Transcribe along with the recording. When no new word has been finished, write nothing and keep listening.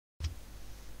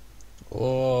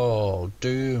Oh,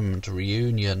 doomed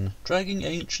reunion. Dragging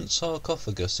ancient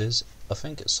sarcophaguses, I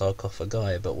think it's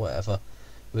sarcophagi, but whatever,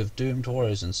 with doomed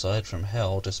warriors inside from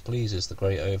hell displeases the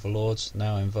great overlords.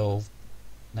 Now involved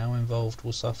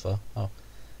will suffer. Oh,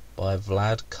 by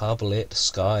Vlad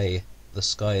Kublitsky. The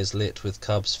sky is lit with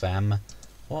Cubs, fam.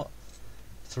 What?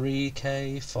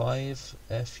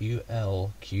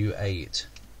 3K5FULQ8.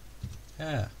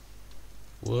 Yeah.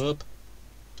 Whoop.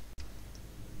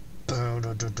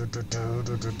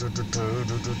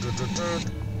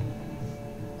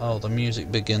 Oh, the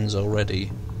music begins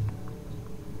already.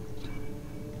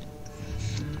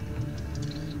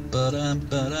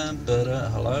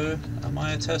 Hello? Am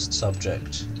I a test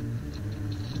subject?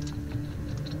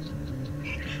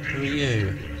 Who are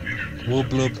you?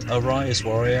 Wooblub, arise,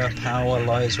 warrior. Power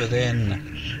lies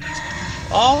within.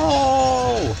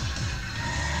 Oh!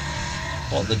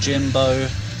 What, the Jimbo?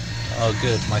 Oh,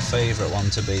 good. My favourite one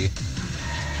to be.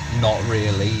 Not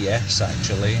really. Yes,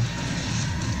 actually.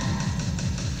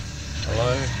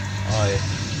 Hello? Hi.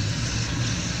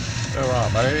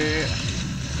 Alright, mate.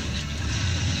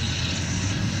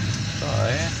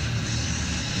 Die.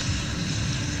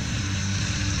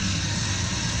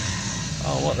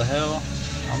 Oh, what the hell?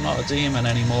 I'm not a demon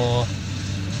anymore.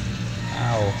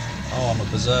 Ow. Oh, I'm a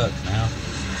berserk now.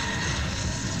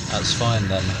 That's fine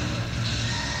then.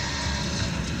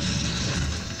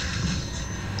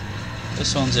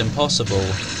 This one's impossible.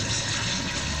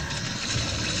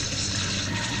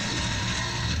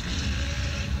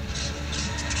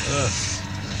 Ugh.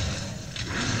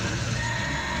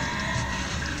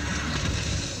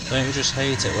 Don't you just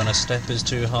hate it when a step is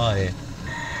too high?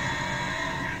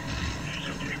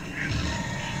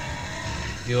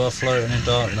 You are floating in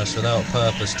darkness without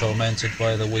purpose, tormented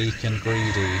by the weak and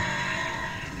greedy.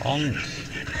 Onk.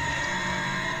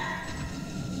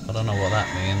 I don't know what that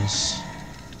means.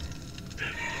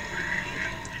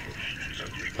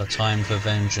 The time for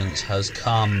vengeance has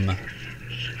come.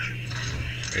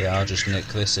 Yeah, I'll just nick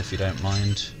this if you don't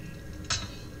mind.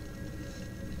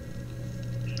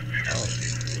 Oh.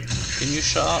 Can you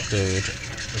shut up, dude?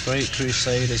 The great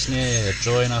crusade is near.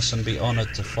 Join us and be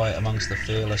honoured to fight amongst the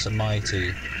fearless and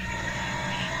mighty.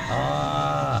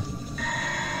 Ah!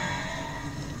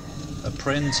 A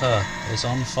printer is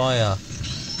on fire.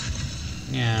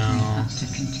 Meow. We have to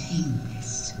contain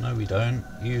this. No, we don't.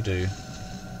 You do.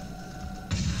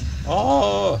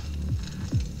 Oh!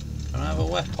 Can I have a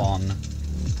weapon?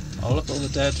 Oh, look at all the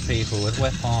dead people with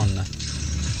weapon.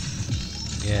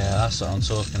 Yeah, that's what I'm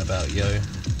talking about, yo.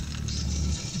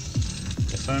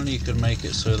 If only you could make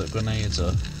it so that grenades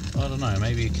are... I don't know,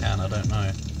 maybe you can, I don't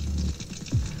know.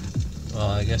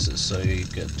 Well, I guess it's so you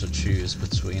get to choose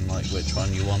between, like, which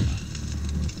one you want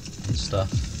and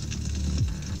stuff.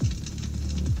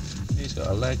 He's got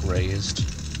a leg raised.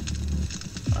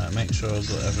 Alright, make sure I've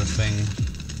got everything.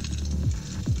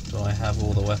 Do I have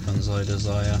all the weapons I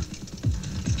desire?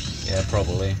 Yeah,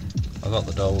 probably. I got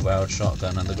the double-barreled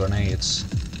shotgun and the grenades.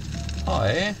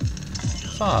 Hi!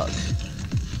 Fuck!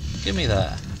 Give me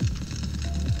that!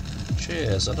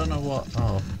 Cheers, I don't know what...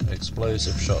 Oh,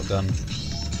 explosive shotgun.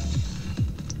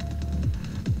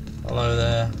 Hello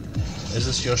there. Is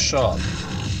this your shop?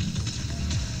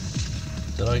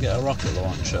 Did I get a rocket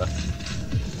launcher?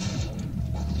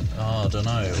 Oh, I don't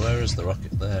know. Where is the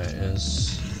rocket? There it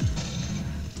is.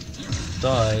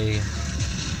 Die.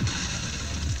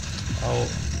 Oh.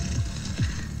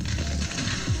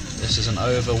 This is an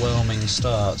overwhelming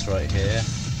start right here.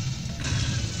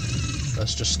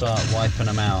 Let's just start wiping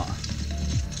them out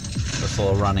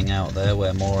before running out there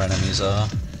where more enemies are.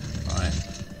 Right.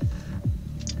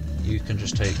 You can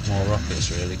just take more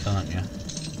rockets really, can't you?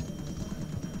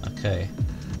 Okay.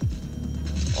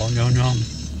 Om yum yum.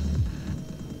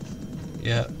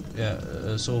 Yeah,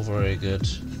 it's all very good.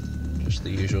 Just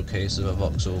the usual case of a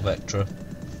voxel Vectra.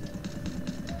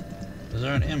 Is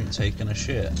there an imp taking a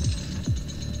shit?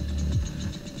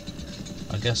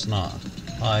 I guess not.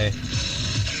 Hi.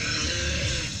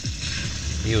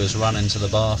 He was running to the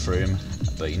bathroom,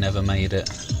 but he never made it.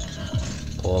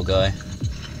 Poor guy.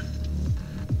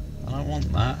 I don't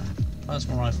want that.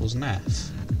 Plasma rifle's naff.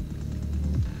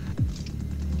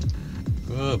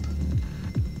 Good.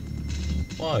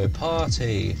 Whoa,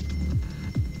 party!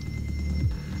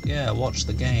 Yeah, watch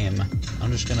the game.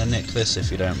 I'm just gonna nick this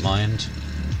if you don't mind.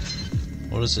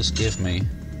 What does this give me?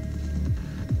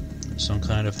 Some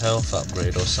kind of health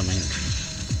upgrade or something.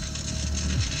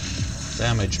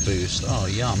 Damage boost. Oh,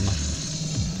 yum.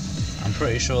 I'm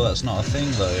pretty sure that's not a thing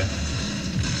though.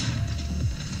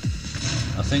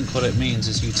 I think what it means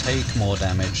is you take more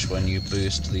damage when you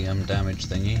boost the damage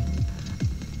thingy.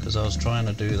 Because I was trying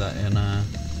to do that in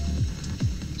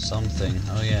something.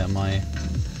 Oh yeah, my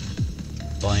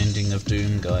Binding of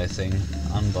Doom guy thing.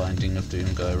 Unbinding of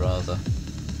Doom guy, rather.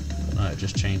 But no, it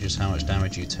just changes how much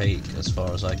damage you take, as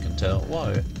far as I can tell.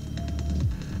 Whoa!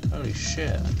 Holy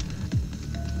shit.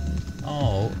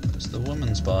 Oh, it's the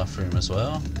women's bathroom as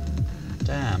well.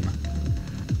 Damn.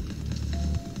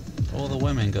 All the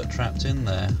women got trapped in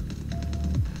there.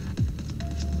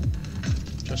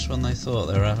 Just when they thought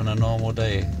they were having a normal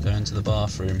day, going to the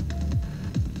bathroom.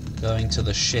 Going to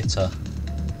the shitter.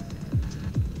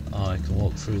 Oh, I can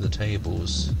walk through the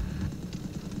tables.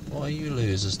 What are you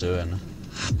losers doing?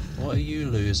 What are you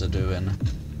loser doing?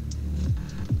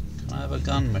 Can I have a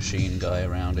gun machine guy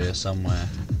around here somewhere?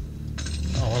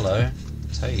 Oh, hello.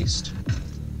 Taste.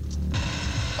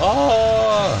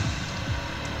 Oh!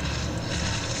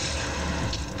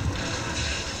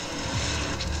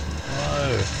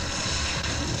 Whoa.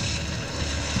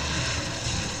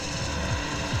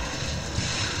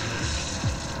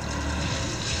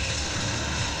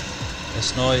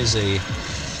 It's noisy.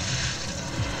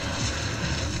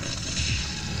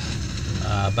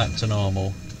 Back to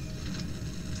normal.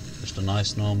 Just a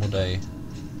nice normal day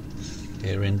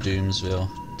here in Doomsville,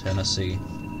 Tennessee.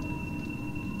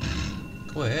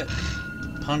 Quick!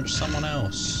 Punch someone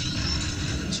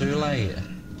else. Too late.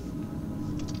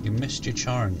 You missed your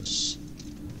chance.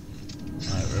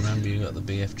 Right, remember you got the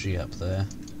BFG up there.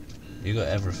 You got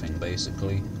everything,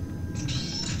 basically.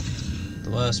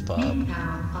 The worst part...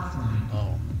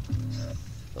 Oh.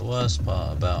 The worst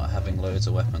part about having loads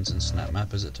of weapons in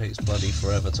SnapMap is it takes bloody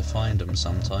forever to find them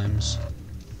sometimes.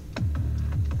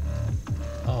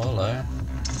 Oh, hello.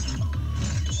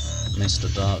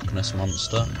 Mr. Darkness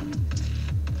Monster.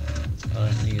 I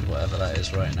don't need whatever that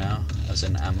is right now, as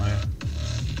in ammo.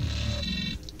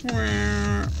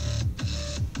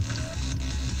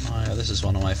 Oh yeah, this is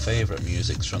one of my favourite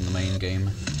musics from the main game.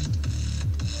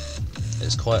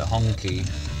 It's quite honky,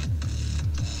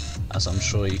 as I'm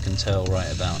sure you can tell right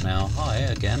about now. Hi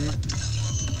again.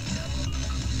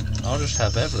 I'll just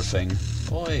have everything.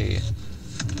 Oi!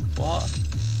 What?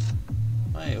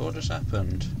 Wait, what just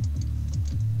happened?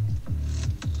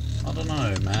 I don't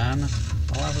know, man.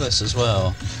 I'll have this as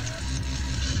well.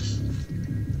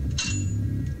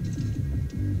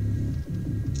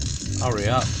 Hurry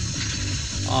up.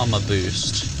 Armor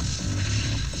boost.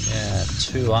 Yeah,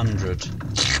 200.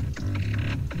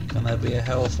 Can there be a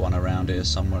health one around here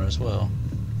somewhere as well?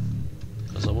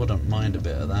 Because I wouldn't mind a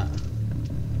bit of that.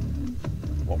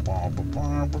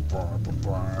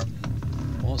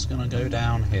 What's gonna go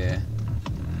down here?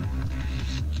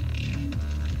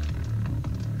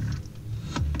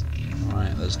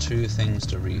 Alright, there's 2 things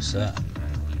to reset.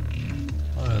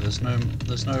 Oh, there's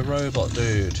no robot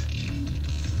dude.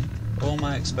 All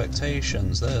my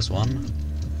expectations, there's one.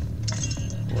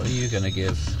 What are you gonna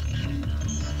give?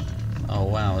 Oh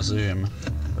wow, zoom.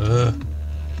 Ugh.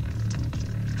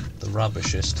 The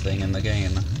rubbishest thing in the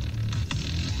game.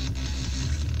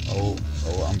 Oh,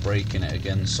 I'm breaking it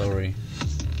again, sorry.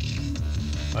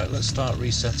 Right, let's start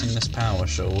resetting this power,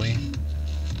 shall we?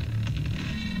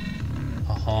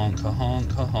 A honk, a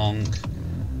honk, a honk.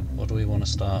 What do we want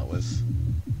to start with?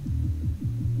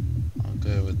 I'll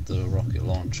go with the rocket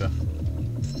launcher.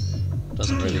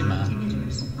 Doesn't really matter.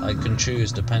 I can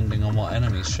choose depending on what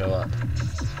enemies show up.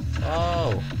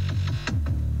 Oh!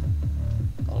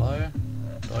 Hello?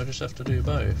 Do I just have to do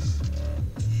both?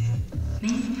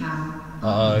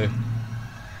 Uh-oh.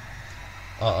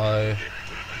 Uh-oh.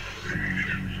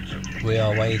 We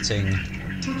are waiting.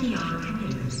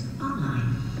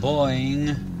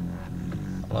 Boing!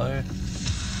 Hello?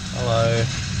 Hello?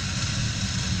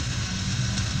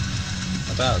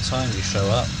 About time you show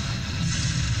up.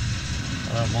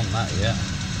 I don't want that yet.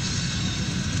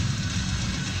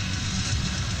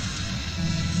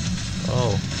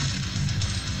 Oh.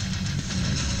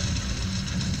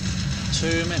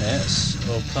 2 minutes?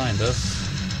 Well, kind of.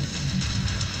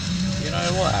 You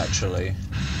know what, actually?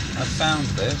 I found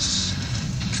this.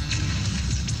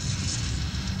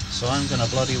 So I'm gonna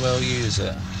bloody well use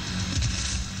it.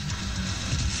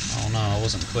 Oh no, I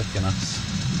wasn't quick enough.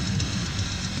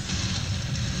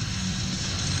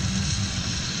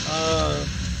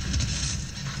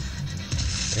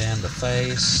 In the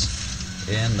face.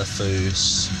 In the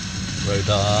foos.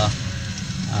 Rodar.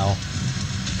 Ow.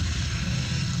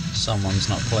 Someone's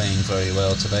not playing very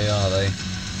well today, are they?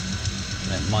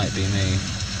 It might be me.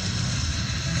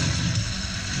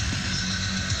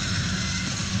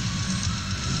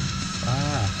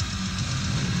 Ah.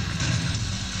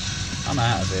 I'm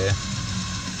out of here.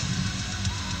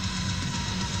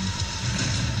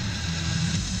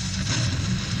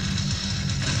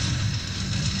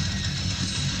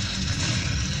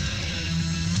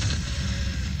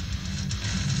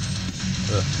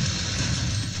 Ugh.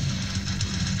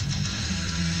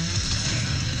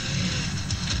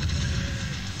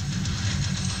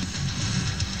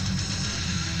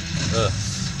 Ugh.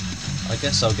 I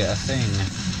guess I'll get a thing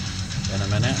in a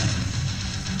minute.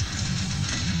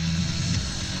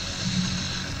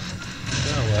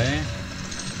 Go away.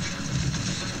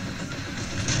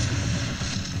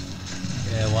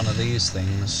 Yeah, one of these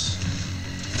things.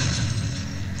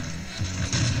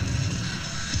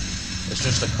 It's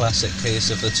just a classic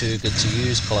case of the too good to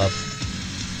use club.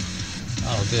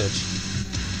 Oh, good.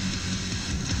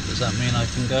 Does that mean I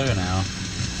can go now?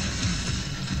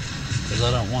 Because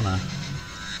I don't wanna.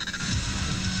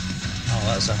 Oh,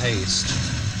 that's a haste.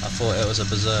 I thought it was a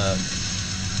berserk.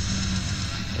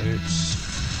 Oops.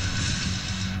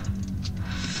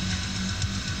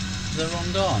 Is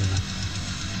everyone gone?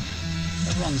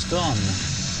 Everyone's gone.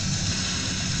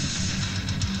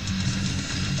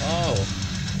 Oh.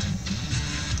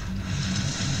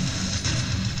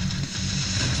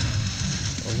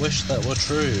 I wish that were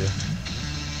true.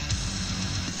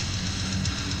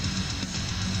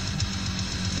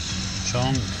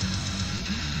 Chonk.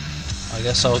 I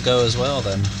guess I'll go as well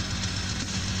then.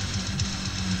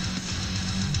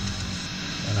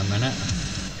 In a minute.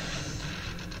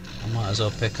 I might as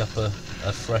well pick up a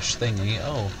fresh thingy.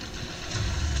 Oh.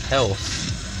 Health.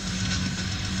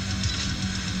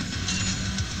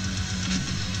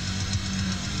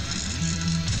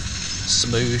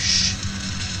 Smoosh.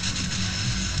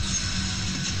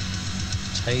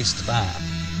 Taste that.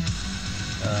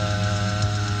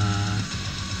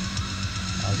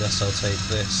 I guess I'll take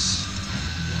this.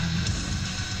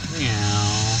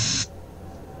 Meow.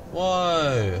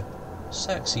 Whoa!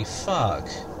 Sexy fuck.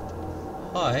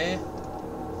 Hi.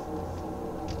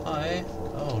 Hi.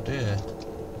 Oh dear.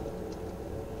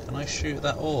 Can I shoot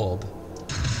that orb?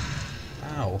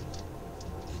 Ow.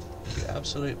 You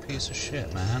absolute piece of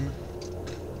shit, man.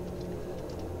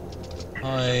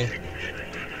 Hi.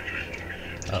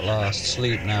 At last,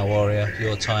 sleep now, warrior.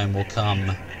 Your time will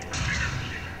come.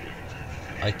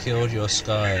 I killed your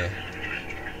sky.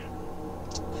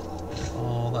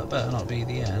 Oh, that better not be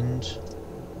the end.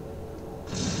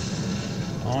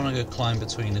 I want to go climb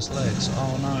between his legs.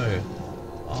 Oh no.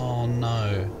 Oh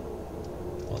no.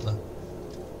 What the?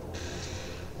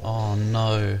 Oh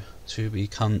no. To be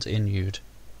continued.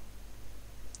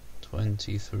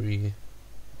 23.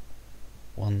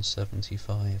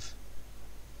 175.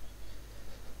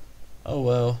 Oh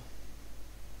well.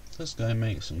 This guy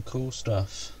makes some cool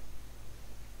stuff.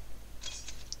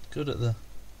 Good at the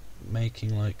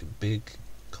making like big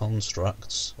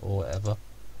constructs or whatever.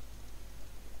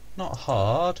 Not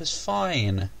hard, it's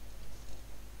fine.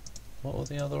 What were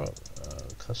the other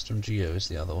custom geo is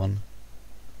the other one?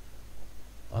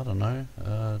 I don't know.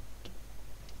 I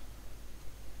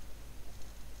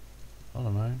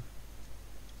don't know.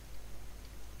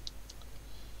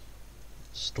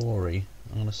 Story.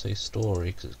 I'm gonna say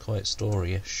story because it's quite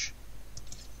story-ish.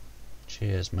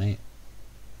 Cheers, mate.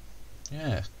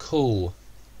 Yeah, cool.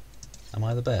 Am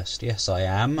I the best? Yes, I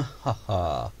am.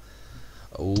 Haha.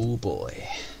 Oh boy.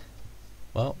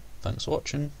 Well, thanks for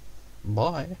watching.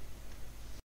 Bye.